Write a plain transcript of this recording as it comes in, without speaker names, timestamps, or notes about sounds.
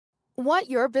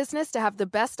Want your business to have the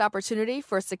best opportunity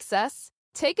for success?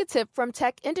 Take a tip from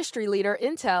tech industry leader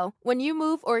Intel when you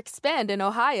move or expand in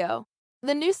Ohio.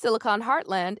 The new Silicon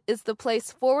Heartland is the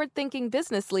place forward-thinking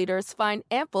business leaders find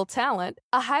ample talent,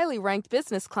 a highly ranked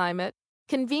business climate,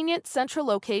 convenient central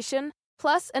location,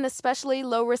 plus an especially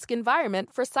low-risk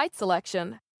environment for site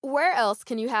selection. Where else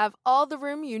can you have all the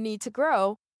room you need to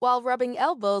grow while rubbing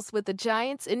elbows with the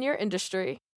giants in your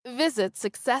industry? Visit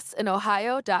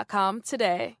successinohio.com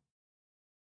today.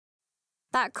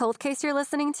 That cold case you're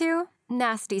listening to?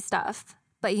 Nasty stuff.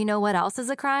 But you know what else is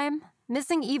a crime?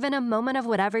 Missing even a moment of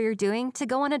whatever you're doing to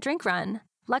go on a drink run.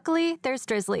 Luckily, there's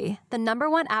Drizzly, the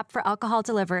 #1 app for alcohol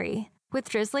delivery. With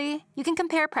Drizzly, you can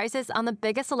compare prices on the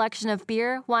biggest selection of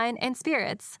beer, wine, and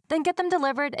spirits, then get them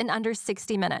delivered in under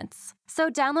 60 minutes. So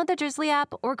download the Drizzly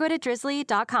app or go to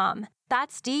drizzly.com.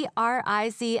 That's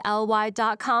DRIZLY.com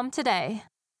today.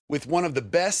 With one of the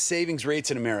best savings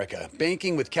rates in America,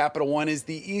 banking with Capital One is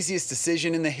the easiest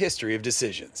decision in the history of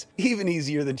decisions. Even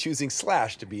easier than choosing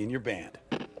Slash to be in your band.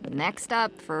 Next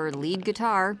up for lead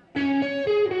guitar.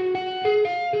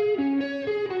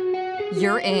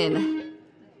 You're in.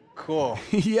 Cool.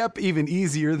 Yep, even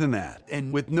easier than that.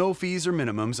 And with no fees or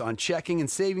minimums on checking and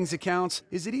savings accounts,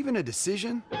 is it even a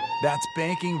decision? That's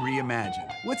banking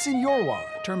reimagined. What's in your wallet?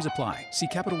 Terms apply. See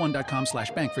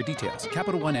CapitalOne.com/bank for details.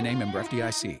 Capital One NA, member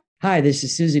FDIC. Hi, this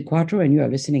is Susie Quattro, and you are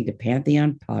listening to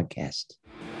Pantheon Podcast.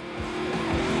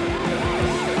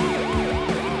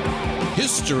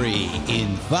 History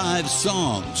in 5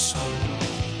 songs.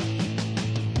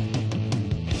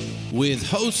 With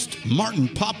host Martin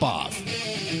Popoff.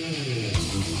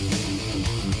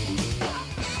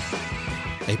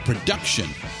 A production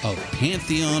of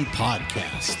Pantheon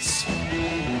Podcasts.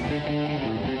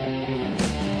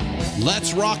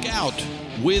 Let's rock out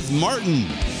with Martin.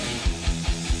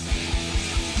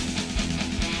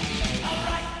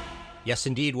 Yes,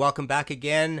 indeed. Welcome back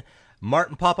again.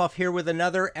 Martin Popoff here with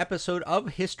another episode of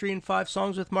History in 5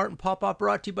 Songs with Martin Popoff,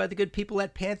 brought to you by the good people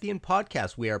at Pantheon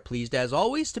Podcast. We are pleased, as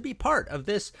always, to be part of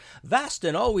this vast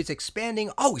and always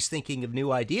expanding, always thinking of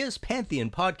new ideas,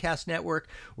 Pantheon Podcast Network.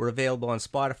 We're available on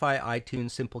Spotify,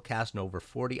 iTunes, Simplecast, and over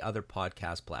 40 other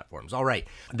podcast platforms. All right,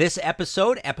 this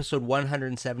episode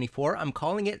 174, I'm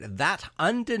calling it That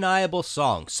Undeniable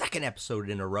Song. Second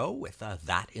episode in a row with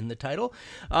that in the title.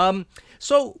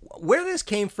 So where this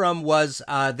came from was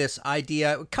this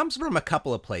idea. It comes from a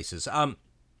couple of places. I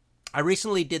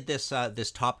recently did this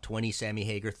top 20 Sammy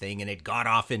Hagar thing, and it got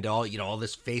off into all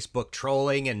this Facebook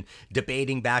trolling and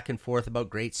debating back and forth about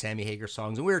great Sammy Hagar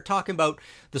songs. And we were talking about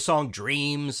the song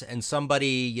Dreams, and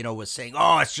somebody, was saying,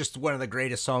 oh, it's just one of the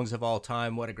greatest songs of all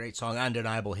time. What a great song,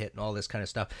 undeniable hit, and all this kind of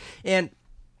stuff. And,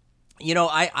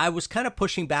 I was kind of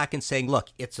pushing back and saying,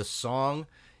 look, it's a song.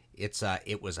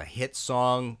 It was a hit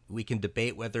song. We can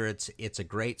debate whether it's a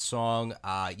great song,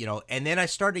 and then I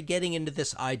started getting into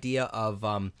this idea of,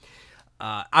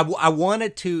 I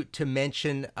wanted to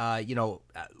mention,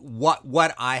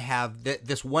 what I have,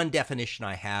 this one definition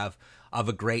I have of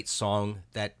a great song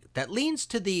that leans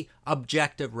to the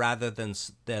objective rather than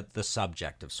the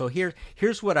subjective. So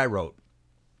here's what I wrote.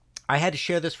 I had to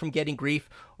share this from getting grief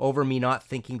over me not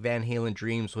thinking Van Halen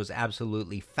Dreams was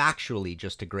absolutely factually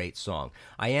just a great song.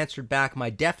 I answered back, my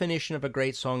definition of a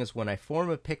great song is when I form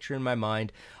a picture in my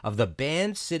mind of the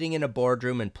band sitting in a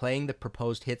boardroom and playing the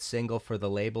proposed hit single for the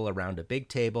label around a big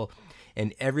table,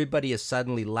 and everybody is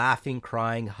suddenly laughing,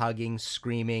 crying, hugging,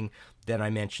 screaming. Then I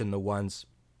mentioned the ones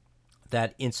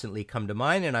that instantly come to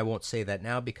mind, and I won't say that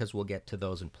now because we'll get to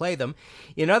those and play them.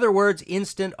 In other words,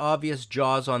 instant, obvious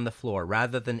jaws on the floor,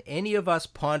 rather than any of us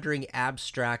pondering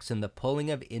abstracts and the pulling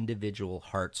of individual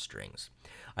heartstrings.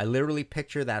 I literally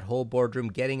picture that whole boardroom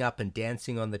getting up and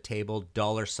dancing on the table,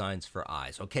 dollar signs for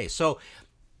eyes. Okay, so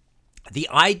the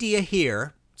idea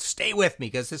here, stay with me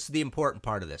because this is the important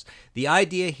part of this. The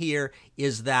idea here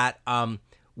is that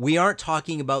we aren't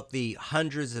talking about the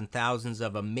hundreds and thousands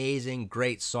of amazing,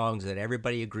 great songs that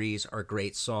everybody agrees are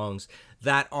great songs,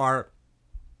 that are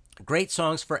great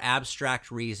songs for abstract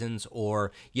reasons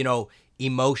or,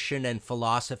 emotion and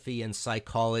philosophy and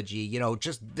psychology,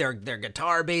 just their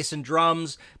guitar, bass, and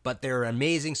drums, but they're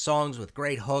amazing songs with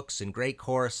great hooks and great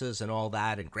choruses and all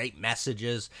that and great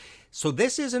messages. So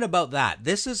this isn't about that.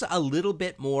 This is a little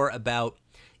bit more about,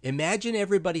 imagine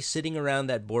everybody sitting around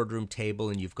that boardroom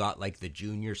table, and you've got like the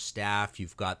junior staff,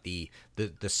 you've got the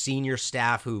senior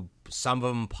staff who some of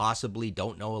them possibly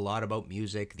don't know a lot about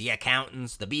music, the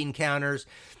accountants, the bean counters,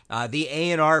 the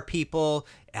A&R people,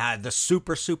 the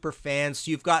super fans.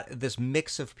 So you've got this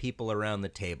mix of people around the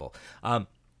table.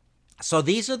 So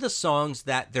these are the songs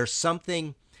that there's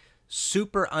something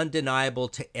super undeniable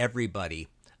to everybody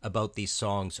about these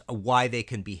songs, why they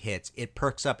can be hits. It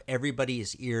perks up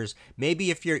everybody's ears.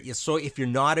 Maybe if you're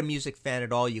not a music fan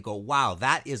at all, you go, wow,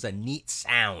 that is a neat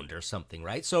sound or something,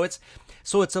 right? So it's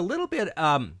a little bit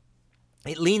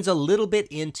it leans a little bit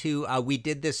into, we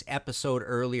did this episode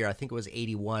earlier, I think it was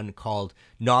 81, called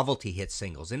Novelty Hit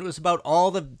Singles. And it was about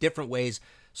all the different ways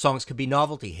songs could be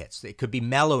novelty hits. It could be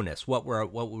mellowness. What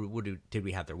did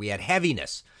we have there? We had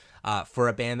heaviness for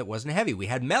a band that wasn't heavy. We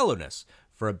had mellowness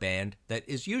for a band that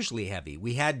is usually heavy.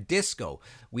 We had disco.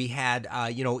 We had,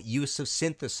 use of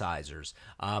synthesizers,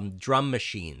 drum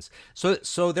machines.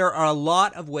 So there are a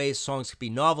lot of ways songs could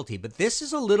be novelty, but this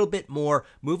is a little bit more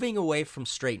moving away from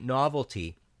straight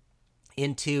novelty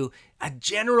into a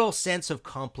general sense of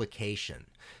complication.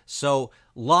 So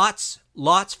lots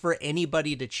for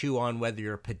anybody to chew on, whether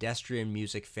you're a pedestrian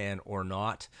music fan or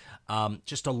not.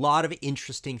 Just a lot of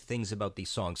interesting things about these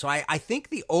songs. So I think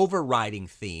the overriding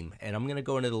theme, and I'm going to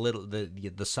go into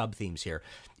the sub themes here,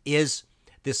 is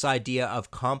this idea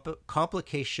of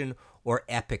complication or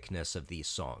epicness of these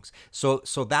songs.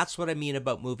 So that's what I mean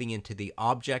about moving into the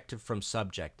objective from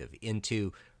subjective,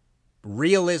 into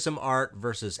realism art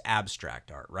versus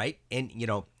abstract art, right? And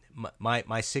my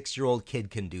 6-year-old kid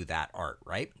can do that art,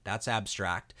 right? That's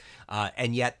abstract.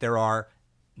 And yet there are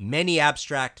many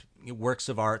abstract works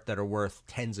of art that are worth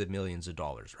tens of millions of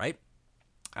dollars, right?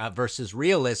 Versus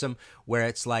realism, where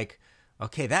it's like,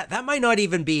 okay, that might not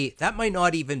even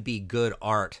be good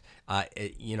art,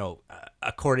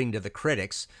 according to the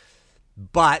critics.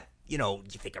 But, you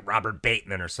think of Robert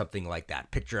Bateman or something like that,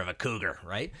 Picture of a Cougar,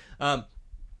 right?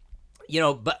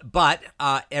 But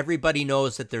everybody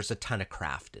knows that there's a ton of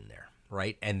craft in there,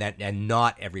 right? And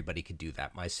not everybody could do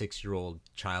that. My 6-year-old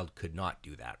child could not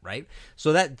do that, right?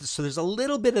 So there's a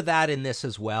little bit of that in this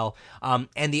as well.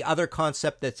 And the other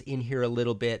concept that's in here a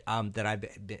little bit that I've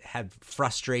had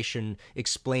frustration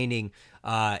explaining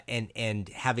and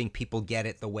having people get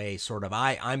it the way sort of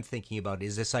I'm thinking about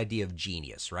is this idea of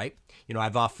genius, right?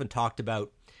 I've often talked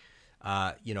about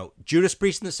Judas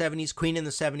Priest in the 70s, Queen in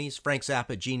the 70s, Frank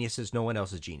Zappa, geniuses, no one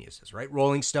else is geniuses, right?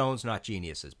 Rolling Stones, not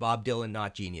geniuses. Bob Dylan,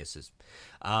 not geniuses.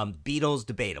 Beatles,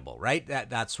 debatable, right?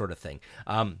 That sort of thing.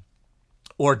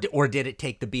 Or did it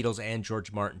take the Beatles and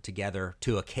George Martin together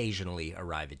to occasionally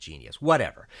arrive at genius?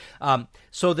 Whatever.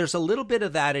 So there's a little bit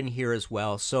of that in here as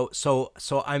well. So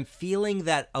I'm feeling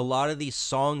that a lot of these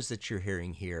songs that you're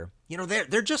hearing here,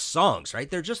 they're just songs, right?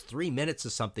 They're just 3 minutes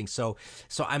of something. So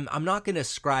I'm not going to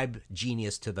ascribe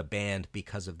genius to the band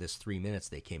because of this 3 minutes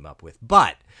they came up with.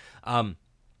 But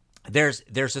there's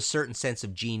a certain sense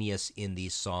of genius in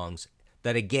these songs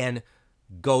that again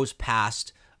goes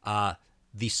past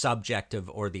the subjective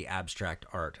or the abstract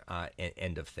art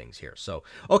end of things here. So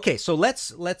okay, so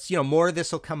let's more of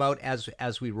this will come out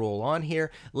as we roll on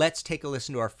here. Let's take a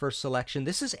listen to our first selection.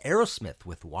 This is Aerosmith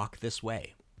with Walk This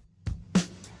Way.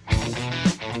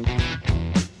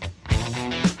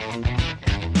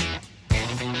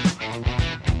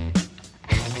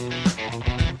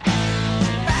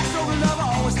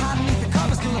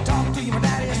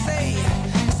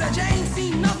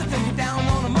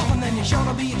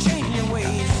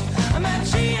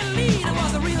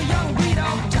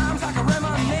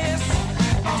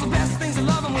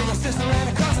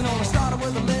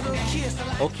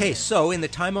 Okay, so in the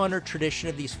time-honored tradition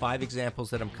of these 5 examples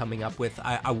that I'm coming up with,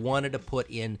 I wanted to put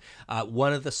in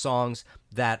one of the songs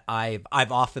that I've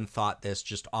often thought this,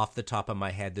 just off the top of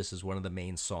my head, this is one of the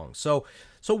main songs. So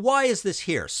why is this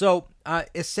here? So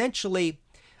essentially,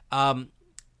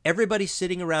 everybody's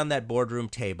sitting around that boardroom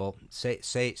table.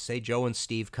 Say Joe and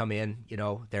Steve come in.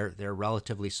 They're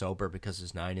relatively sober because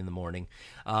it's 9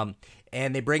 a.m,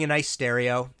 and they bring a nice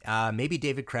stereo. Maybe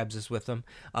David Krebs is with them.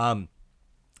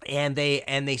 And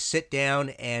they sit down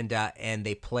and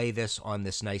they play this on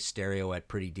this nice stereo at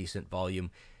pretty decent volume.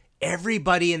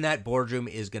 Everybody in that boardroom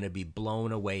is going to be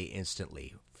blown away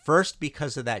instantly. First,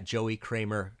 because of that Joey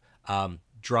Kramer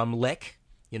drum lick,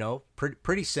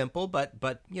 pretty simple, but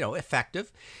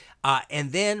effective.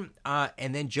 And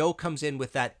then Joe comes in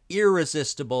with that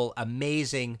irresistible,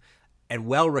 amazing, and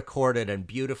well recorded and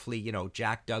beautifully,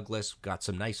 Jack Douglas got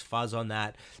some nice fuzz on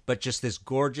that, but just this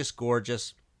gorgeous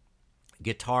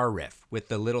guitar riff with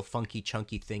the little funky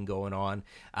chunky thing going on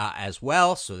as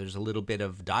well. So there's a little bit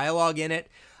of dialogue in it.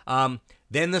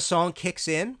 Then the song kicks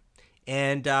in,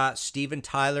 and Steven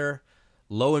Tyler,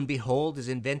 lo and behold, is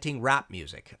inventing rap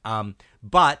music.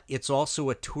 But it's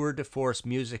also a tour de force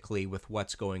musically with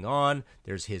what's going on.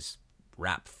 There's his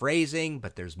rap phrasing,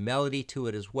 but there's melody to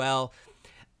it as well.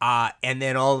 And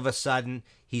then all of a sudden,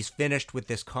 he's finished with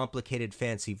this complicated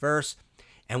fancy verse.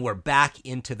 And we're back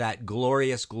into that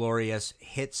glorious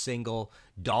hit single,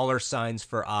 $signs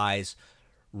for Eyes,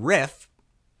 riff.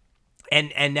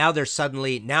 And now there's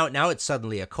suddenly now it's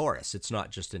suddenly a chorus. It's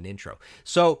not just an intro.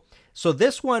 So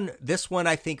this one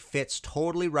I think fits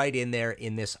totally right in there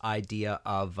in this idea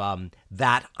of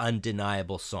that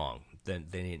undeniable song.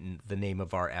 The name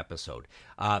of our episode.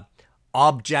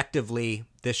 Objectively,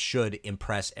 this should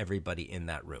impress everybody in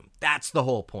that room. That's the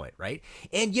whole point, right?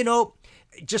 And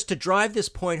just to drive this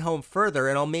point home further,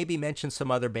 and I'll maybe mention some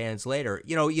other bands later.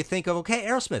 You think of, okay,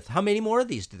 Aerosmith. How many more of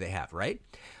these do they have, right?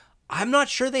 I'm not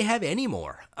sure they have any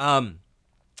more.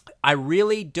 I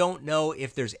really don't know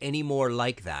if there's any more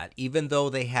like that, even though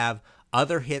they have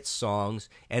other hit songs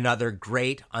and other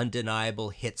great undeniable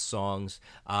hit songs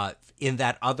in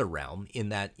that other realm, in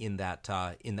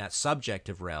that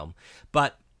subjective realm.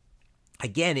 But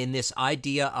again, in this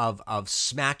idea of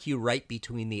smack you right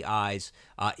between the eyes,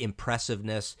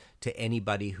 impressiveness to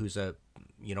anybody who's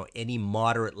any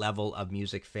moderate level of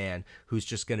music fan who's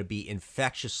just going to be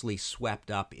infectiously swept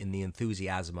up in the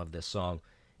enthusiasm of this song,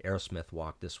 Aerosmith,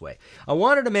 Walk This Way. I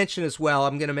wanted to mention as well,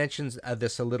 I'm going to mention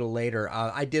this a little later,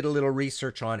 I did a little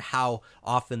research on how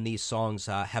often these songs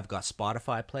have got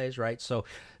Spotify plays, right? So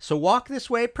Walk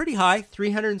This Way, pretty high,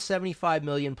 375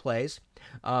 million plays.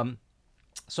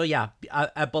 So yeah,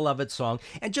 a beloved song.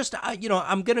 And just,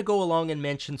 I'm going to go along and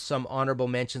mention some honorable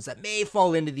mentions that may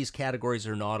fall into these categories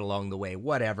or not along the way,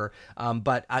 whatever.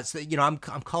 But I'm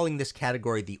calling this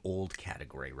category the old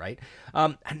category, right?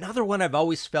 Another one I've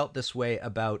always felt this way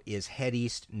about is Head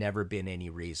East, Never Been Any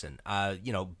Reason.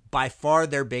 By far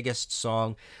their biggest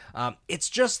song. It's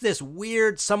just this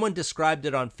weird, someone described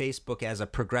it on Facebook as a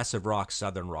progressive rock,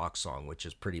 southern rock song, which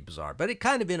is pretty bizarre, but it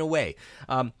kind of in a way.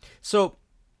 So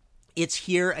it's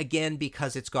here again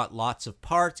because it's got lots of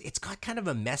parts. It's got kind of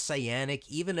a messianic,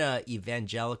 even a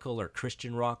evangelical or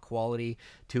Christian rock quality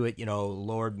to it.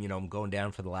 Lord, I'm going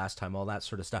down for the last time, all that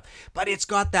sort of stuff. But it's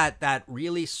got that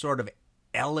really sort of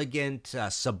elegant,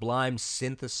 sublime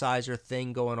synthesizer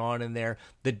thing going on in there.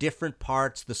 The different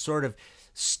parts, the sort of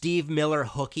Steve Miller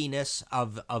hookiness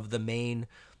of the main,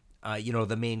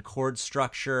 the main chord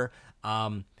structure.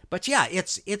 But yeah,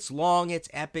 it's long, it's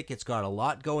epic, it's got a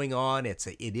lot going on. It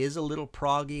is a little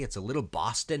proggy, it's a little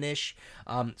Boston-ish.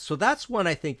 So that's one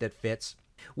I think that fits.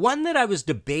 One that I was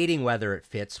debating whether it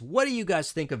fits. What do you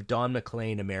guys think of Don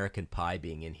McLean, American Pie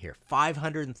being in here?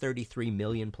 533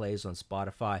 million plays on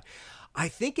Spotify. I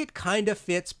think it kind of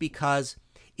fits because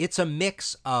it's a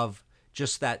mix of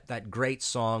just that great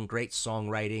song, great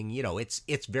songwriting.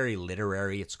 It's very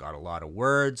literary. It's got a lot of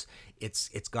words. It's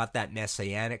got that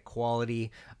messianic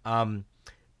quality.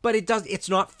 But it's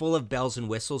not full of bells and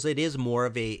whistles. It is more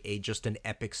of a just an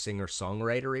epic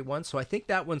singer-songwritery one. So I think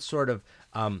that one sort of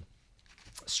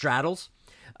straddles.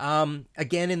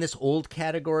 Again, in this old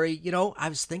category, I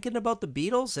was thinking about the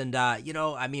Beatles and,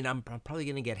 I'm probably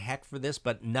going to get heck for this,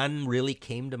 but none really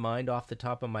came to mind off the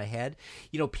top of my head.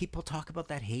 People talk about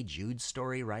that Hey Jude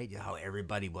story, right? How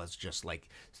everybody was just like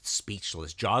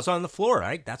speechless, jaws on the floor,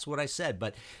 right? That's what I said.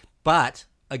 But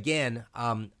again,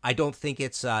 I don't think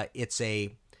it's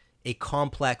a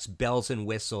complex bells and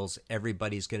whistles.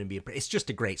 Everybody's going to be, it's just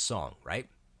a great song, right?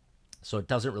 So it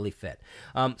doesn't really fit.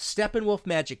 Steppenwolf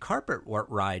Magic Carpet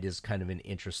Ride is kind of an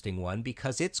interesting one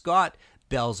because it's got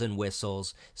bells and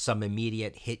whistles, some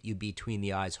immediate hit you between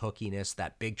the eyes hookiness,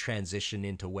 that big transition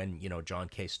into when, John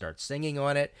Kay starts singing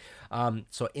on it.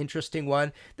 So interesting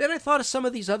one. Then I thought of some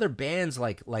of these other bands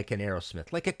like an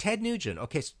Aerosmith, like a Ted Nugent.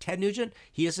 Okay, so Ted Nugent,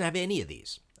 he doesn't have any of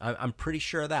these. I'm pretty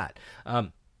sure of that.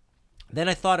 Then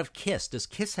I thought of Kiss. Does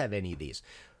Kiss have any of these?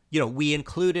 We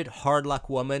included Hard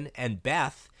Luck Woman and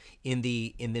Beth in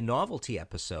the novelty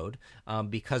episode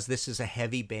because this is a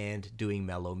heavy band doing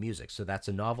mellow music, so that's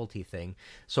a novelty thing.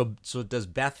 So does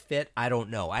Beth fit? I don't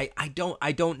know. I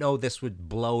don't know. This would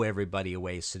blow everybody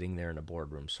away sitting there in a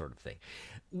boardroom sort of thing.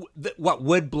 What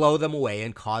would blow them away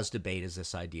and cause debate is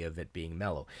this idea of it being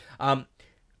mellow.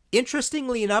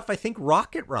 Interestingly enough, I think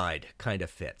Rocket Ride kind of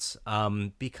fits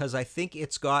because I think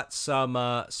it's got some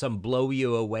blow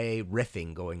you away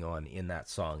riffing going on in that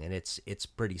song, and it's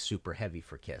pretty super heavy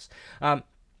for Kiss. And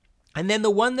then the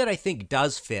one that I think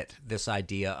does fit this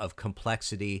idea of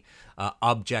complexity,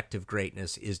 objective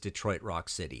greatness is Detroit Rock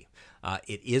City.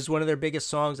 It is one of their biggest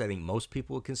songs. I think most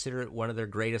people would consider it one of their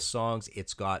greatest songs.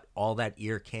 It's got all that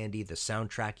ear candy, the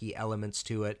soundtracky elements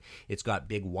to it. It's got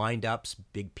big wind-ups,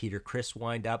 big Peter Criss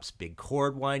wind-ups, big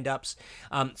chord wind-ups.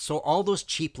 So all those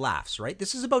cheap laughs, right?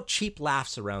 This is about cheap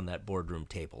laughs around that boardroom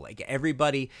table. Like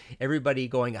everybody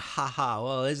going, ha,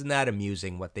 well, isn't that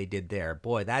amusing what they did there?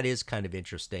 Boy, that is kind of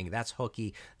interesting. That's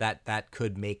hooky. That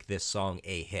could make this song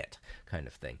a hit kind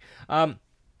of thing.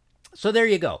 So there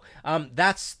you go.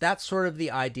 That's sort of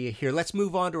the idea here. Let's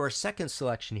move on to our second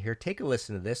selection here. Take a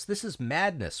listen to this. This is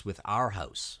Madness with Our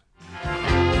House. Our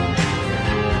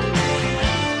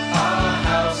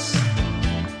house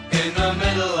in the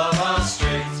middle of our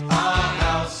street. Our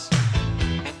house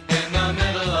in the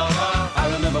middle of our...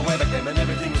 I remember way back then when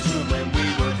everything was true, when we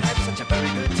would have such a very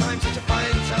good time, such a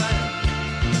fine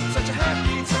time, such a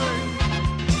happy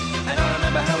time. And I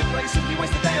remember how we'd play, simply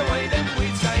waste the day away, then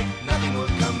we'd say nothing would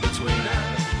come between us.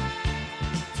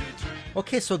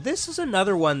 Okay, so this is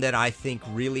another one that I think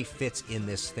really fits in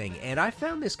this thing, and I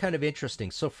found this kind of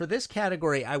interesting. So for this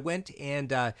category, I went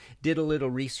and did a little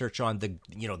research on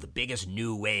the biggest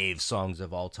new wave songs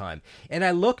of all time, and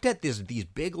I looked at these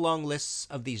big long lists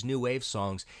of these new wave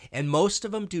songs, and most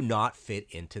of them do not fit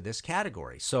into this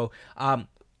category. So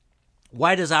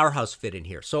why does Our House fit in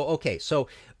here? So okay, so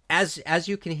as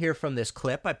you can hear from this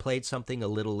clip, I played something a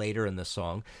little later in the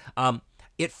song.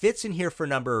 It fits in here for a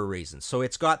number of reasons. So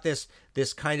it's got this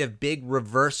kind of big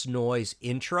reverse noise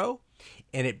intro,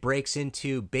 and it breaks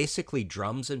into basically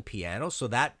drums and piano. So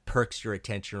that perks your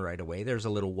attention right away. There's a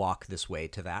little walk this way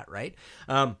to that, right?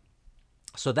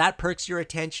 So that perks your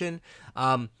attention.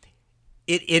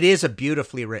 It is a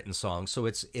beautifully written song. So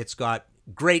it's got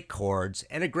great chords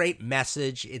and a great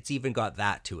message. It's even got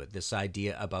that to it, this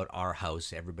idea about our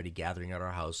house, everybody gathering at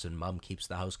our house, and mom keeps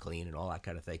the house clean and all that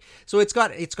kind of thing. So it's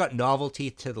got novelty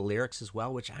to the lyrics as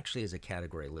well, which actually is a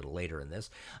category a little later in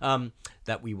this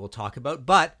that we will talk about.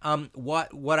 But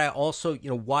what I also,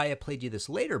 why I played you this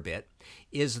later bit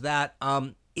is that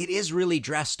it is really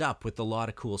dressed up with a lot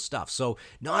of cool stuff. So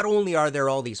not only are there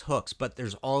all these hooks, but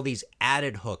there's all these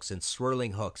added hooks and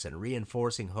swirling hooks and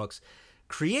reinforcing hooks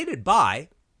created by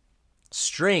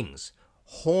strings,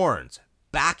 horns,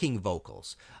 backing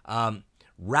vocals,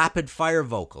 rapid fire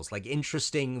vocals, like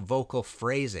interesting vocal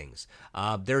phrasings.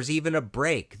 There's even a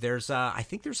break. I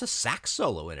think there's a sax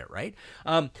solo in it, right?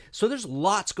 So there's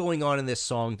lots going on in this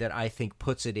song that I think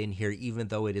puts it in here, even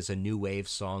though it is a new wave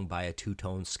song by a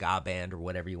two-tone ska band or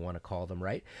whatever you want to call them,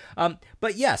 right?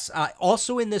 But yes,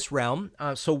 also in this realm,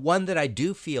 so one that I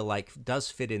do feel like does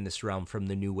fit in this realm from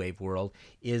the new wave world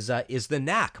is the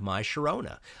Knack, My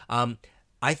Sharona.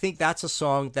 I think that's a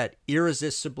song that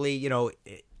irresistibly,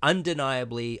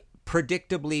 undeniably,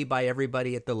 predictably by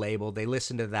everybody at the label, they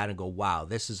listen to that and go, wow,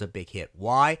 this is a big hit.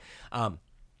 Why?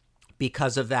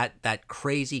 Because of that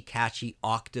crazy, catchy,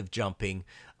 octave jumping,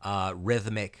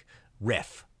 rhythmic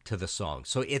riff to the song.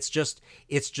 So it's just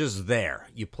there.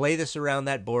 You play this around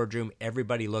that boardroom,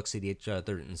 everybody looks at each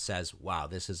other and says, wow,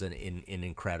 this is an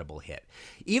incredible hit.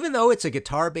 Even though it's a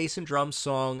guitar, bass, and drum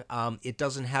song, it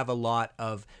doesn't have a lot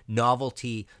of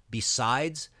novelty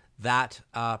besides that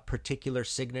particular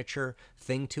signature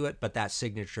thing to it, but that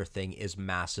signature thing is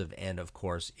massive, and of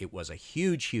course it was a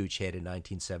huge hit in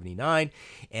 1979,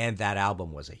 and that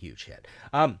album was a huge hit.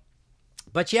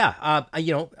 But yeah,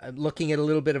 looking at a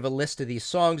little bit of a list of these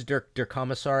songs, Der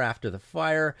Kommissar, After the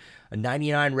Fire,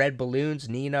 99 Red Balloons,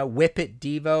 Nina, Whip It,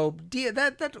 Devo,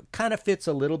 that kind of fits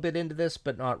a little bit into this,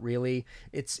 but not really.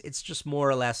 It's just more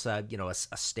or less a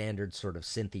standard sort of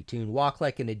synthy tune. Walk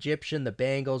Like an Egyptian, The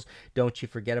Bangles, Don't You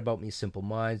Forget About Me, Simple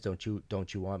Minds,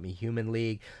 Don't You Want Me, Human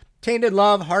League, Tainted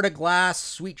Love, Heart of Glass,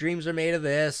 Sweet Dreams Are Made of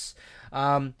This.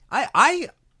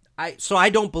 So I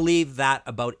don't believe that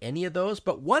about any of those,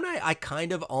 but one I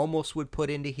kind of almost would put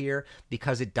into here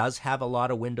because it does have a lot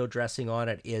of window dressing on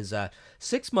it is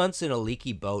 6 Months in a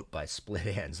Leaky Boat by Split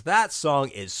Enz. That song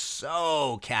is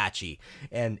so catchy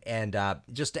and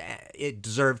just it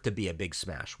deserved to be a big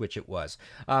smash, which it was.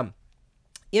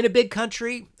 In a Big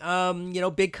Country,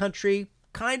 Big Country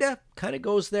kind of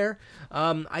goes there.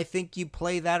 I think you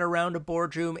play that around a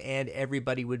boardroom and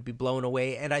everybody would be blown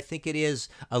away, and I think it is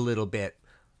a little bit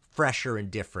fresher and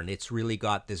different. It's really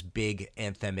got this big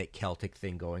anthemic Celtic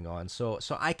thing going on. So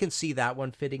I can see that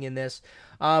one fitting in this.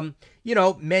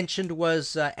 Mentioned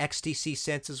was XTC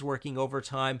Senses Working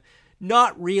Overtime.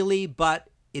 Not really, but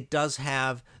it does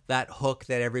have that hook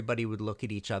that everybody would look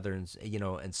at each other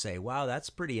and say, wow, that's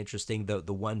pretty interesting. The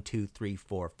 1, 2, 3,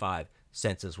 4, 5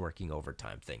 senses working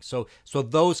overtime thing. So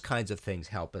those kinds of things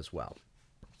help as well.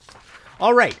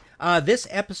 All right, this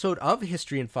episode of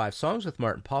History in 5 Songs with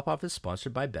Martin Popoff is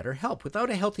sponsored by BetterHelp.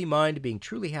 Without a healthy mind, being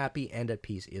truly happy and at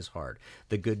peace is hard.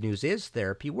 The good news is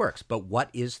therapy works, but what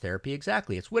is therapy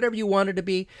exactly? It's whatever you want it to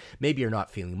be. Maybe you're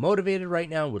not feeling motivated right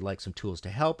now and would like some tools to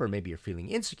help, or maybe you're feeling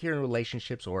insecure in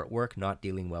relationships or at work, not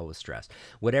dealing well with stress.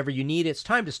 Whatever you need, it's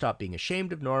time to stop being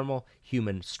ashamed of normal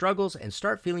human struggles and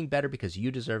start feeling better because you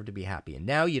deserve to be happy. And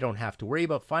now you don't have to worry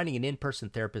about finding an in-person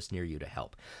therapist near you to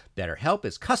help. BetterHelp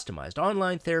is customized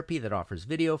online therapy Therapy that offers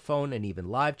video, phone, and even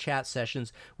live chat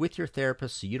sessions with your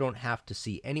therapist so you don't have to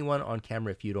see anyone on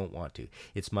camera if you don't want to.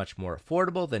 It's much more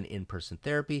affordable than in-person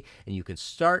therapy, and you can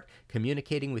start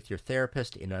communicating with your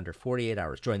therapist in under 48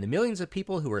 hours. Join the millions of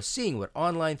people who are seeing what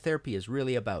online therapy is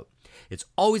really about. It's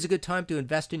always a good time to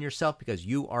invest in yourself because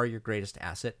you are your greatest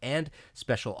asset. And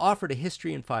special offer to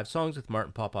History in 5 Songs with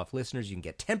Martin Popoff listeners, you can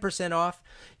get 10% off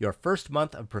your first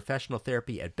month of professional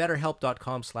therapy at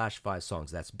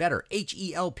betterhelp.com/5songs. That's better,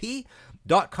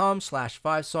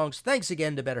 HELP.com/5songs. Thanks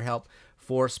again to BetterHelp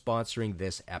for sponsoring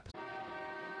this episode.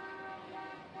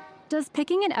 Does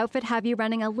picking an outfit have you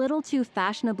running a little too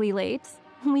fashionably late?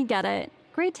 We get it.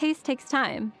 Great taste takes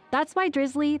time. That's why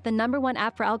Drizzly, the #1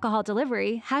 app for alcohol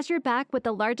delivery, has your back with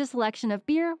the largest selection of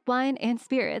beer, wine, and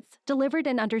spirits delivered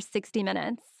in under 60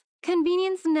 minutes.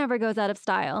 Convenience never goes out of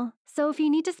style. So if you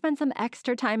need to spend some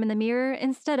extra time in the mirror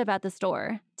instead of at the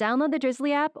store, download the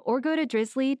Drizzly app or go to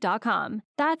drizzly.com.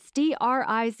 That's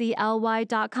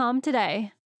DRIZLY.com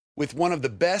today. With one of the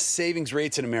best savings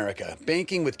rates in America,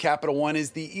 banking with Capital One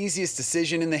is the easiest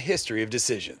decision in the history of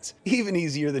decisions. Even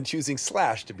easier than choosing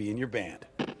Slash to be in your band.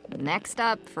 Next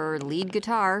up for lead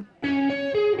guitar.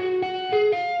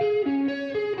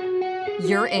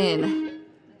 You're in.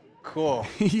 Cool.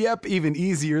 Yep, even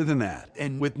easier than that.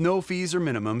 And with no fees or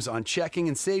minimums on checking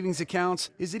and savings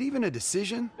accounts, is it even a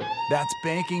decision? That's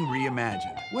banking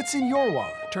reimagined. What's in your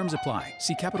wallet? Terms apply.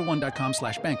 See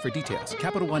CapitalOne.com/bank for details.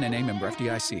 Capital One NA, member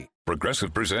FDIC.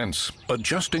 Progressive presents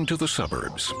Adjusting to the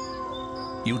Suburbs.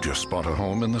 You just bought a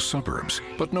home in the suburbs,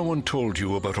 but no one told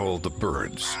you about all the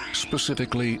birds,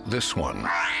 specifically this one,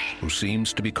 who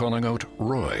seems to be calling out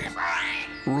Roy.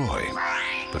 Roy.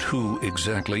 But who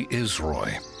exactly is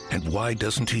Roy? And why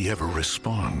doesn't he ever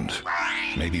respond?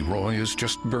 Maybe Roy is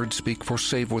just bird speak for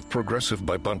save with Progressive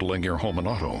by bundling your home and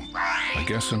auto. I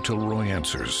guess until Roy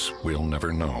answers, we'll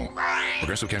never know.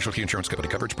 Progressive Casualty Insurance Company,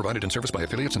 coverage provided in service by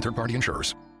affiliates and third-party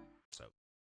insurers.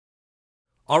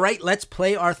 All right, let's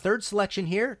play our third selection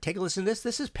here. Take a listen to this.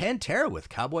 This is Pantera with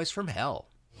Cowboys from Hell.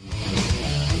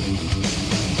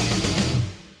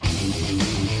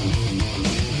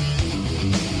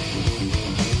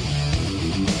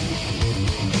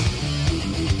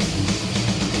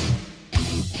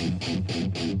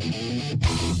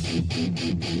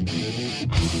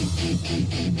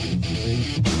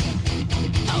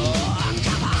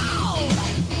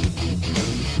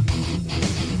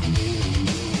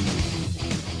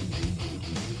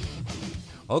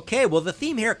 Okay, well, the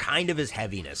theme here kind of is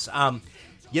heaviness.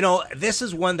 You know, this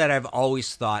is one that I've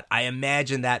always thought. I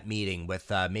imagine that meeting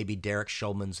with maybe Derek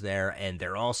Schulman's there, and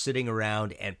they're all sitting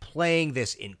around and playing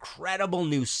this incredible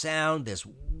new sound, this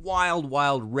wild,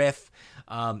 wild riff.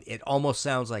 It almost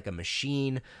sounds like a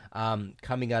machine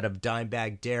coming out of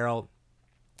Dimebag Darrell.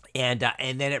 And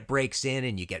then it breaks in,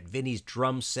 and you get Vinny's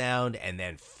drum sound, and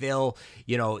then Phil,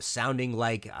 sounding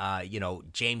like,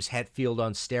 James Hetfield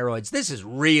on steroids. This is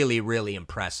really, really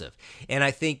impressive. And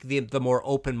I think the more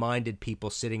open-minded people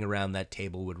sitting around that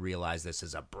table would realize this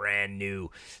is a brand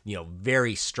new,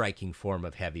 very striking form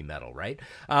of heavy metal, right?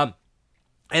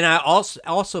 And I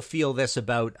also feel this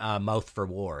about Mouth for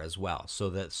War as well. So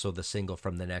the single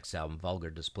from the next album, Vulgar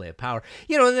Display of Power.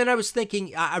 And then I was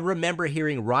thinking, I remember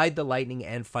hearing Ride the Lightning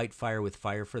and Fight Fire with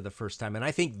Fire for the first time. And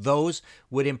I think those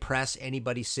would impress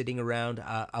anybody sitting around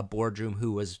a boardroom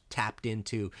who was tapped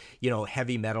into,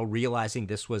 heavy metal, realizing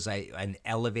this was an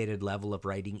elevated level of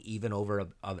writing, even over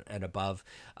and above,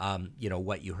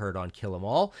 what you heard on Kill 'Em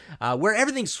All, where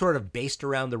everything's sort of based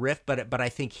around the riff. But I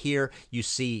think here you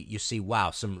see,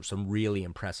 wow, some really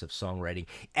impressive songwriting,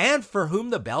 and For Whom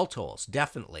the Bell Tolls,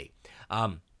 definitely.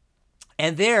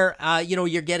 And there,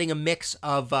 you're getting a mix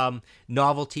of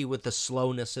novelty with the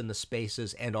slowness and the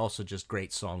spaces, and also just great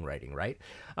songwriting, right?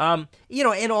 And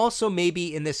also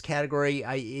maybe in this category,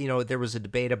 there was a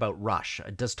debate about Rush.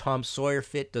 Does Tom Sawyer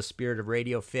fit? Does Spirit of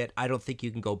Radio fit? I don't think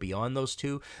you can go beyond those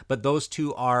two, but those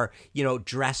two are,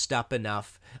 dressed up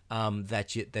enough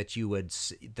that you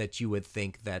would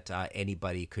think that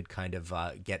anybody could kind of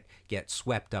get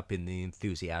swept up in the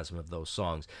enthusiasm of those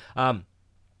songs.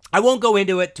 I won't go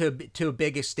into it to a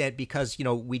big extent because,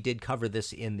 we did cover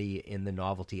this in the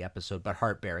novelty episode, but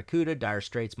Heart Barracuda, Dire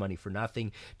Straits, Money for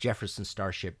Nothing, Jefferson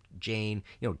Starship Jane,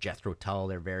 Jethro Tull,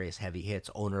 their various heavy hits,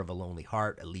 Owner of a Lonely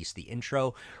Heart, at least the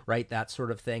intro, right? That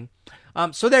sort of thing.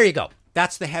 So there you go.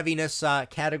 That's the heaviness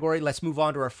category. Let's move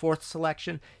on to our fourth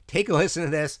selection. Take a listen to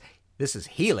this. This is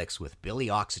Helix with Billy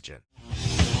Oxygen.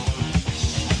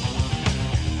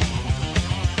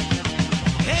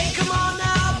 Hey, come on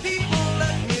now, people,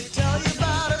 let me tell you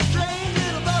about a strange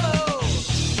little fellow.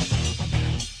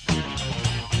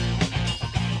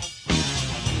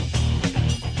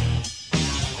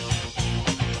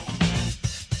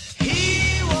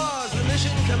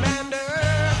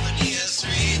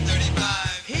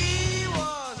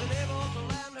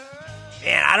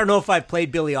 don't know if I've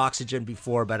played Billy Oxygen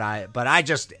before, but I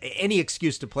just, any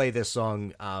excuse to play this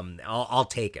song, I'll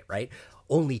take it, right?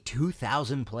 Only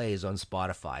 2,000 plays on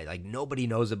Spotify. Like, nobody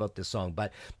knows about this song.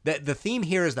 But the theme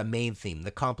here is the main theme,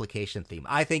 the complication theme.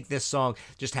 I think this song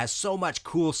just has so much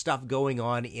cool stuff going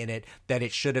on in it that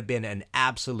it should have been an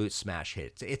absolute smash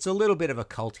hit. It's a little bit of a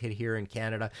cult hit here in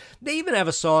Canada. They even have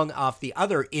a song off the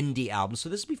other indie album. So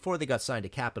this is before they got signed to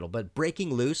Capitol. But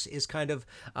Breaking Loose is kind of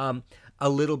a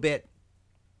little bit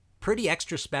pretty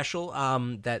extra special,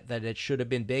 that it should have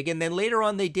been big. And then later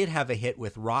on, they did have a hit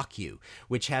with Rock You,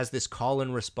 which has this call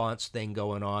and response thing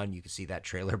going on. You can see that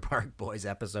Trailer Park Boys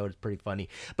episode. It's pretty funny.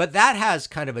 But that has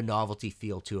kind of a novelty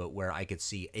feel to it where I could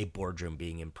see a boardroom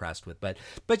being impressed with. But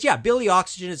yeah, Billy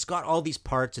Oxygen, it's got all these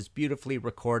parts. It's beautifully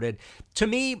recorded. To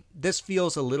me, this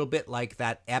feels a little bit like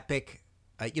that epic,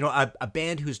 a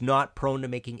band who's not prone to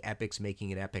making epics,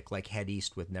 making an epic like Head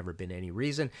East with Never Been Any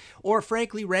Reason, or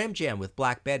frankly Ram Jam with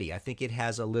Black Betty. I think it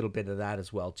has a little bit of that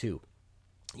as well too.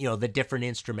 The different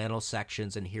instrumental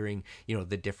sections and hearing,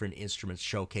 the different instruments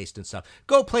showcased and stuff.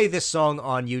 Go play this song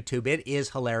on YouTube. It is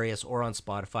hilarious, or on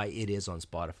Spotify. It is on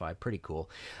Spotify. Pretty cool.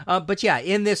 But yeah,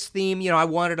 in this theme, I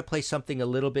wanted to play something a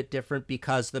little bit different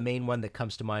because the main one that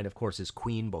comes to mind, of course, is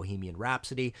Queen, Bohemian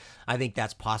Rhapsody. I think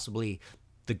that's possibly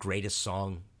the greatest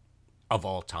song of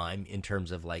all time in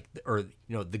terms of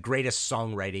the greatest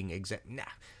songwriting.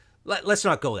 Let's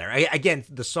not go there. Again,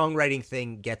 the songwriting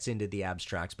thing gets into the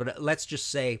abstracts, but let's just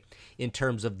say in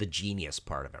terms of the genius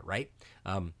part of it, right?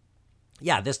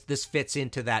 This fits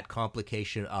into that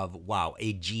complication of, wow,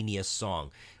 a genius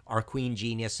song. Are Queen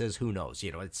geniuses? Who knows?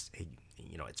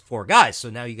 It's four guys, so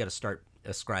now you got to start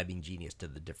ascribing genius to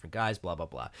the different guys, blah, blah,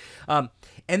 blah.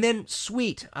 And then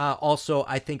Sweet also,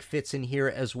 I think, fits in here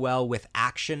as well with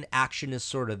Action. Action is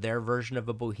sort of their version of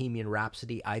a Bohemian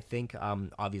Rhapsody, I think.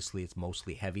 Obviously, it's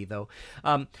mostly heavy, though.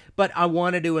 But I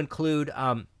wanted to include...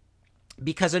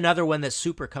 because another one that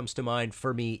super comes to mind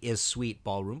for me is Sweet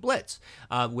Ballroom Blitz,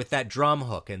 with that drum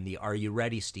hook and the Are You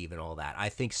Ready, Steve, and all that. I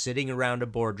think sitting around a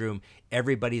boardroom,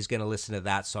 everybody's going to listen to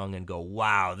that song and go,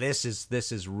 wow, this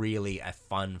is really a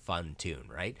fun tune,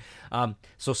 right?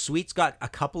 So Sweet's got a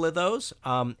couple of those.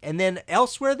 And then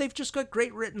elsewhere, they've just got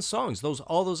great written songs.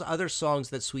 All those other songs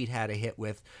that Sweet had a hit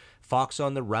with, Fox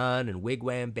on the Run and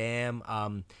Wigwam Bam,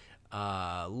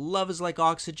 Love is Like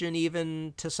Oxygen,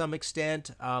 even to some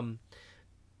extent,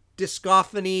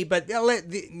 Discophony, but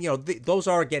those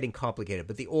are getting complicated.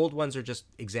 But the old ones are just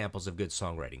examples of good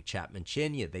songwriting. Chapman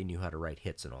Chin, they knew how to write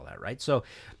hits and all that, right? So,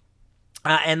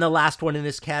 and the last one in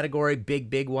this category,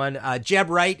 big one.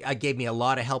 Jeb Wright gave me a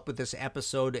lot of help with this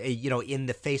episode. In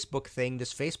the Facebook thing,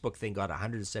 this Facebook thing got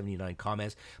 179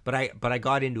 comments, but I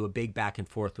got into a big back and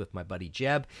forth with my buddy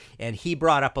Jeb, and he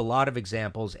brought up a lot of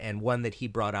examples, and one that he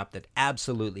brought up that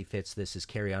absolutely fits this is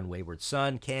Carry On Wayward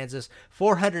Son, Kansas,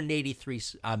 483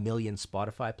 million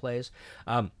Spotify plays.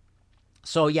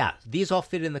 So yeah, these all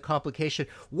fit in the complication.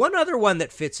 One other one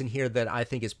that fits in here that I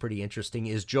think is pretty interesting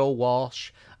is Joe Walsh,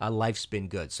 Life's Been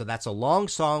Good. So that's a long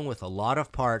song with a lot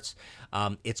of parts.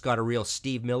 It's got a real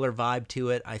Steve Miller vibe to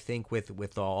it, I think,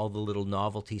 with all the little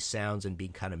novelty sounds and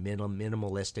being kind of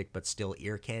minimalistic, but still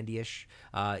ear candy-ish,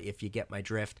 if you get my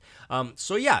drift.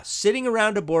 So yeah, sitting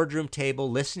around a boardroom table,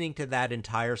 listening to that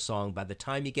entire song, by the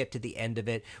time you get to the end of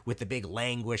it with the big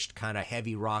languished kind of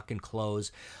heavy rock and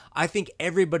close, I think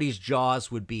everybody's jaws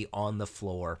would be on the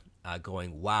floor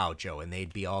going, wow, Joe, and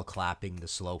they'd be all clapping the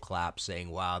slow clap saying,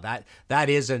 wow, that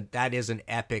is an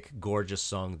epic, gorgeous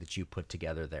song that you put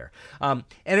together there. And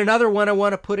another one I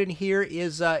want to put in here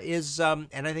is and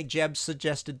I think Jeb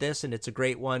suggested this, and it's a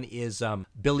great one, is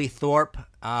Billy Thorpe,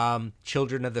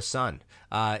 Children of the Sun.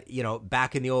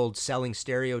 Back in the old Selling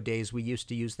Stereo days, we used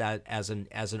to use that as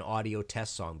an audio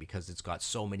test song because it's got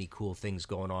so many cool things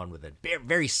going on with it.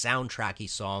 Very soundtracky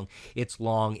song. It's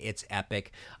long, it's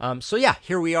epic. So yeah,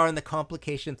 here we are in the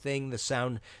complication thing, the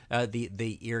sound,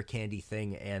 the ear candy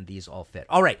thing, and these all fit.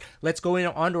 All right, let's go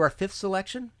on to our fifth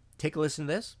selection. Take a listen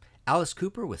to this. Alice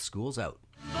Cooper with School's Out.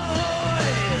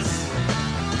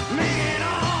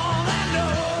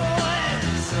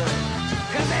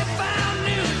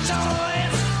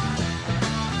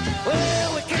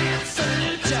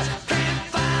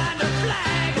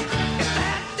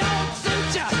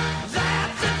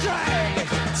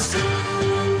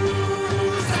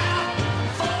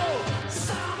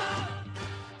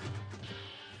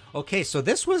 Okay, so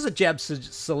this was a Jeb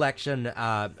selection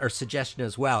or suggestion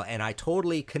as well, and I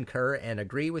totally concur and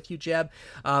agree with you, Jeb.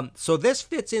 So this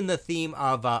fits in the theme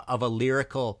of a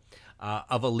lyrical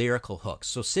hook.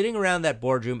 So sitting around that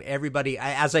boardroom, everybody,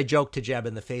 as I joked to Jeb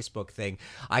in the Facebook thing,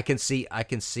 I can see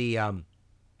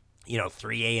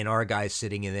 3 A&R guys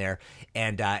sitting in there,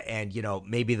 and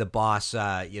maybe the boss,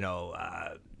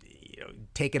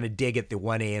 taking a dig at the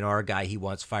 1 A&R guy he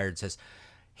wants fired, says,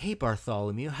 "Hey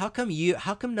Bartholomew, how come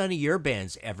none of your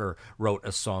bands ever wrote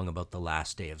a song about the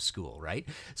last day of school?" Right?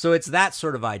 So it's that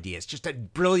sort of idea. It's just a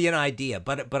brilliant idea,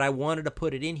 but I wanted to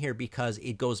put it in here because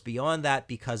it goes beyond that,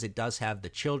 because it does have the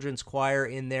children's choir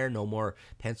in there. No more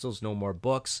pencils, no more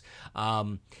books.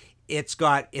 It's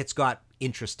got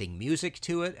interesting music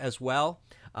to it as well.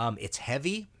 It's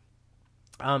heavy.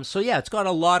 It's got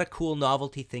a lot of cool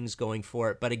novelty things going for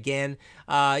it. But again,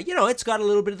 it's got a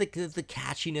little bit of the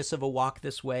catchiness of A Walk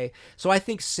This Way. So I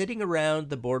think sitting around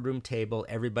the boardroom table,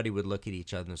 everybody would look at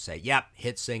each other and say, yep,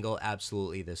 hit single,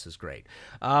 absolutely, this is great.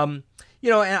 And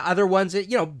other ones that,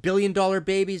 $1 Billion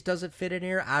Babies, does it fit in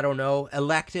here? I don't know.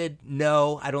 Elected?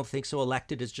 No, I don't think so.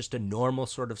 Elected is just a normal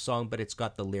sort of song, but it's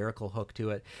got the lyrical hook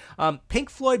to it. Pink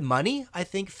Floyd Money, I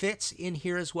think, fits in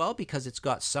here as well, because it's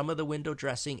got some of the window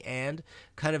dressing and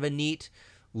kind of a neat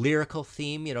lyrical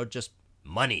theme, just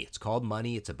money. It's called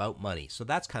Money. It's about money. So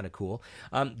that's kind of cool.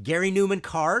 Gary Newman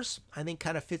Cars, I think,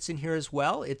 kind of fits in here as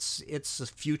well. It's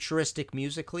futuristic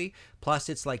musically. Plus,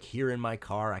 it's like, here in my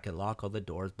car, I can lock all the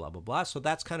doors, blah, blah, blah. So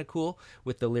that's kind of cool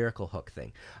with the lyrical hook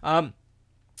thing.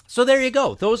 So there you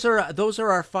go. Those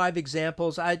are our 5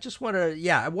 examples. I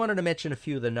wanted to mention a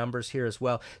few of the numbers here as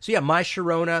well. So My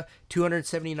Sharona,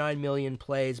 279 million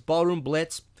plays. Ballroom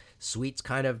Blitz, Sweet's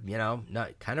kind of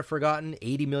forgotten,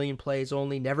 80 million plays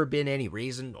only. Never Been Any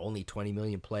Reason, only 20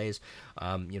 million plays.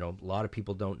 A lot of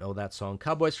people don't know that song.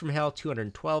 Cowboys from Hell,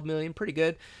 212 million, pretty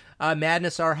good.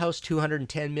 Madness Our House,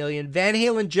 210 million. Van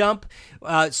Halen Jump.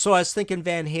 So I was thinking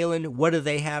Van Halen, what do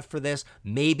they have for this?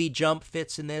 Maybe Jump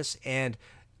fits in this. And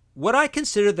what I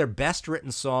consider their best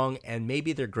written song, and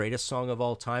maybe their greatest song of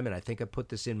all time, and I think I put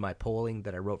this in my polling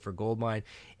that I wrote for Goldmine,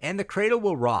 and The Cradle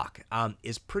Will Rock,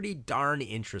 is pretty darn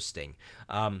interesting.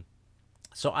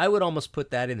 So I would almost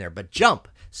put that in there. But Jump,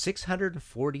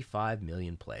 645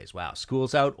 million plays. Wow.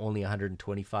 School's Out, only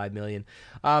 125 million.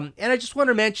 And I just want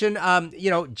to mention,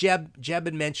 Jeb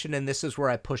had mentioned, and this is where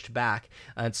I pushed back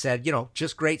and said,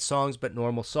 just great songs, but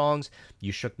normal songs.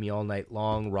 You Shook Me All Night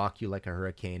Long, Rock You Like a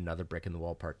Hurricane, Another Brick in the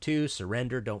Wall Part 2,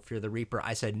 Surrender, Don't Fear the Reaper.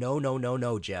 I said, no,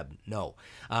 Jeb, no.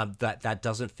 That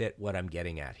doesn't fit what I'm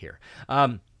getting at here.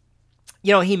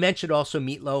 He mentioned also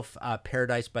Meatloaf,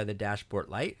 Paradise by the Dashboard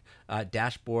Light.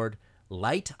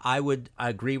 I would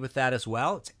agree with that as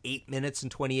well. It's 8 minutes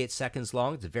and 28 seconds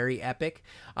long. It's very epic.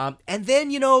 And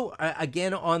then,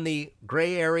 again, on the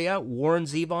gray area, Warren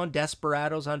Zevon,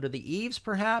 Desperados Under the Eaves,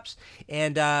 perhaps,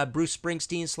 and Bruce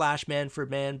Springsteen / Manfred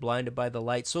Mann, Blinded by the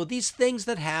Light. So these things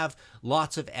that have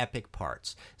lots of epic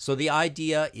parts. So the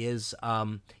idea is,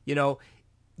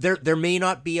 There may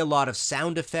not be a lot of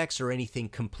sound effects or anything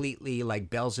completely like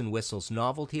bells and whistles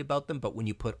novelty about them, but when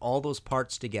you put all those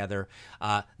parts together,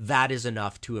 that is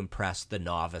enough to impress the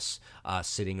novice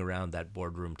sitting around that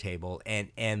boardroom table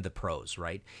and the pros,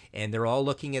 right? And they're all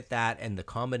looking at that, and the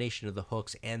combination of the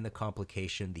hooks and the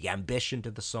complication, the ambition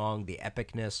to the song, the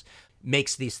epicness,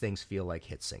 makes these things feel like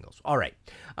hit singles. All right,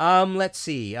 let's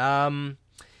see.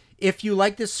 If you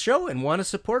like this show and want to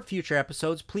support future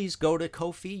episodes, please go to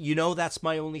Ko-fi. That's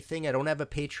my only thing. I don't have a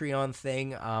Patreon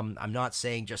thing. I'm not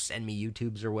saying just send me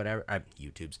YouTubes or whatever.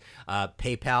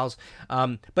 PayPals.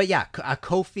 But yeah,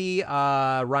 Ko-fi,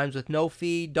 rhymes with no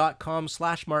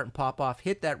fee.com/Martin Popoff.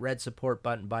 Hit that red support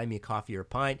button, buy me a coffee or a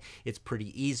pint. It's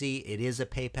pretty easy. It is a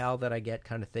PayPal that I get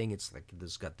kind of thing. It's like,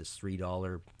 this got this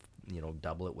 $3,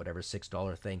 double it, whatever,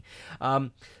 $6 thing.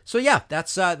 So yeah,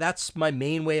 that's my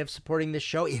main way of supporting this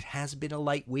show. It has been a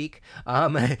light week.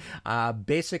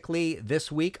 Basically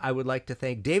this week, I would like to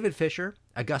thank David Fisher,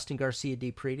 Augustin Garcia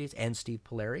de Paredes, and Steve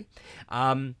Polari.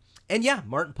 And yeah,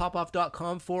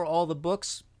 martinpopoff.com for all the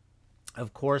books.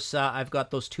 Of course, I've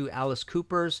got those 2 Alice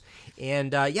Coopers,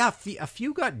 and a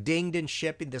few got dinged in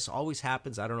shipping. This always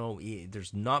happens. I don't know.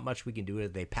 There's not much we can do with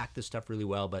it. They pack this stuff really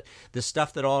well, but the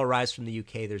stuff that all arrives from the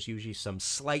UK, there's usually some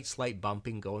slight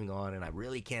bumping going on, and I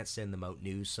really can't send them out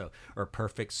new or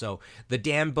perfect. So the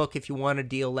Dan book, if you want a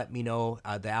deal, let me know.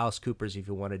 The Alice Coopers, if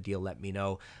you want a deal, let me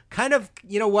know. Kind of,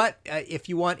 if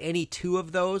you want any 2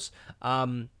 of those,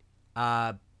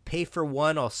 pay for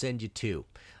 1, I'll send you 2.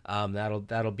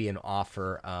 That'll be an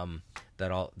offer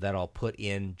that I'll put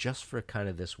in just for kind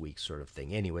of this week sort of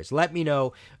thing. Anyways, let me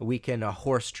know. We can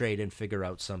horse trade and figure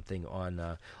out something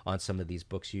on some of these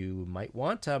books you might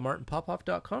want.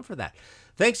 MartinPopoff.com for that.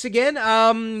 Thanks again.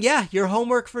 Your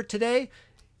homework for today,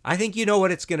 I think you know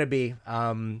what it's going to be.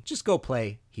 Just go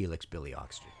play Helix Billy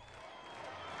Oxygen.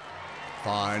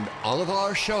 Find all of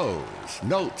our shows,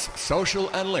 notes, social,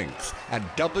 and links at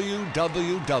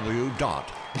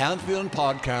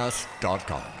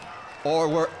www.pantheonpodcast.com or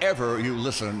wherever you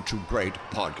listen to great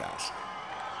podcasts.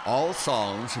 All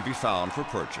songs can be found for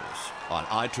purchase on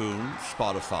iTunes,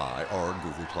 Spotify, or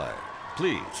Google Play.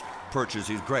 Please purchase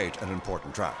these great and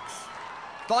important tracks.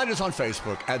 Find us on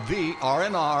Facebook at the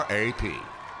RNRAP.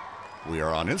 We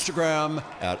are on Instagram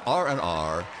at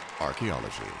RNR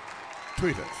Archaeology.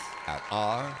 Tweet us at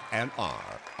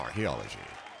RNR Archaeology.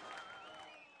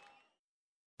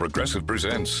 Progressive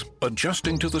presents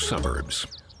Adjusting to the Suburbs.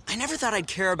 I never thought I'd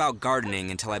care about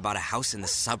gardening until I bought a house in the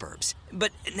suburbs.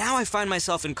 But now I find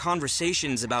myself in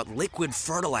conversations about liquid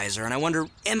fertilizer, and I wonder,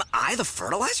 am I the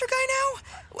fertilizer guy now?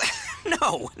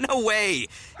 No way.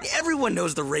 Everyone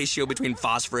knows the ratio between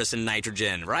phosphorus and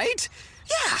nitrogen, right?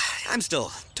 Yeah, I'm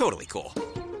still totally cool.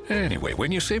 Anyway,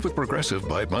 when you save with Progressive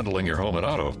by bundling your home and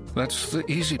auto, that's the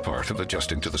easy part of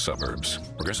adjusting to the suburbs.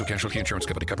 Progressive Casualty Insurance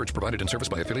Company coverage provided and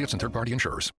serviced by affiliates and third-party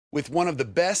insurers. With one of the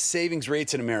best savings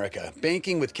rates in America,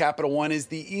 banking with Capital One is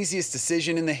the easiest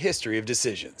decision in the history of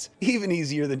decisions. Even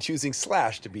easier than choosing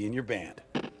Slash to be in your band.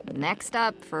 Next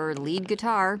up for lead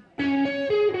guitar.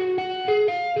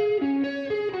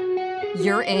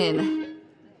 You're in.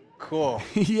 Cool.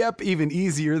 Yep, even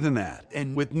easier than that.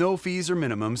 And with no fees or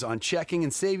minimums on checking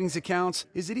and savings accounts,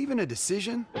 is it even a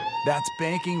decision? That's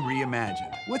banking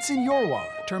reimagined. What's in your wallet?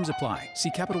 Terms apply. See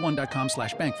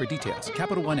CapitalOne.com/bank for details.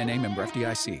 Capital One NA, member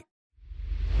FDIC.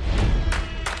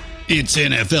 It's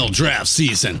NFL draft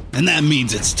season, and that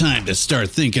means it's time to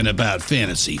start thinking about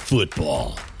fantasy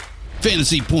football.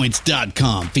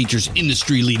 FantasyPoints.com features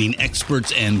industry-leading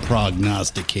experts and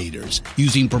prognosticators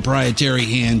using proprietary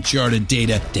hand-charted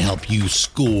data to help you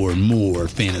score more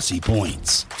fantasy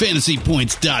points.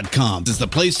 FantasyPoints.com is the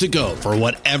place to go for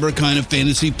whatever kind of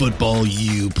fantasy football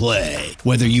you play.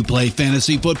 Whether you play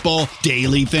fantasy football,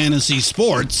 daily fantasy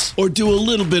sports, or do a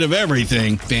little bit of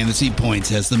everything, Fantasy Points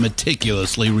has the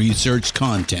meticulously researched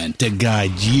content to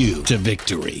guide you to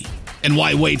victory. And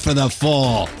why wait for the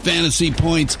fall? Fantasy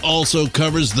Points also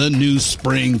covers the new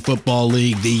spring football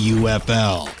league, the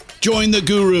UFL. Join the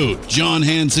guru, John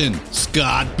Hansen,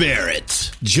 Scott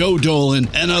Barrett, Joe Dolan,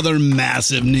 and other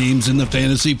massive names in the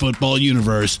fantasy football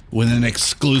universe with an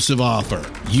exclusive offer.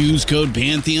 Use code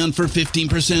Pantheon for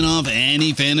 15% off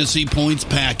any Fantasy Points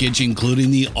package, including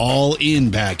the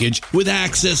all-in package, with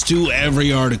access to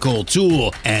every article,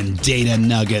 tool, and data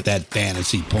nugget that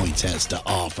Fantasy Points has to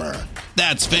offer.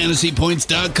 That's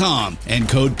FantasyPoints.com and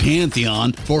code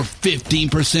Pantheon for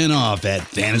 15% off at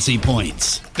Fantasy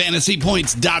Points.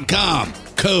 FantasyPoints.com,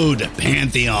 code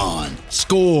Pantheon.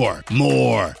 Score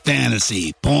more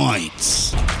fantasy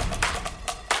points.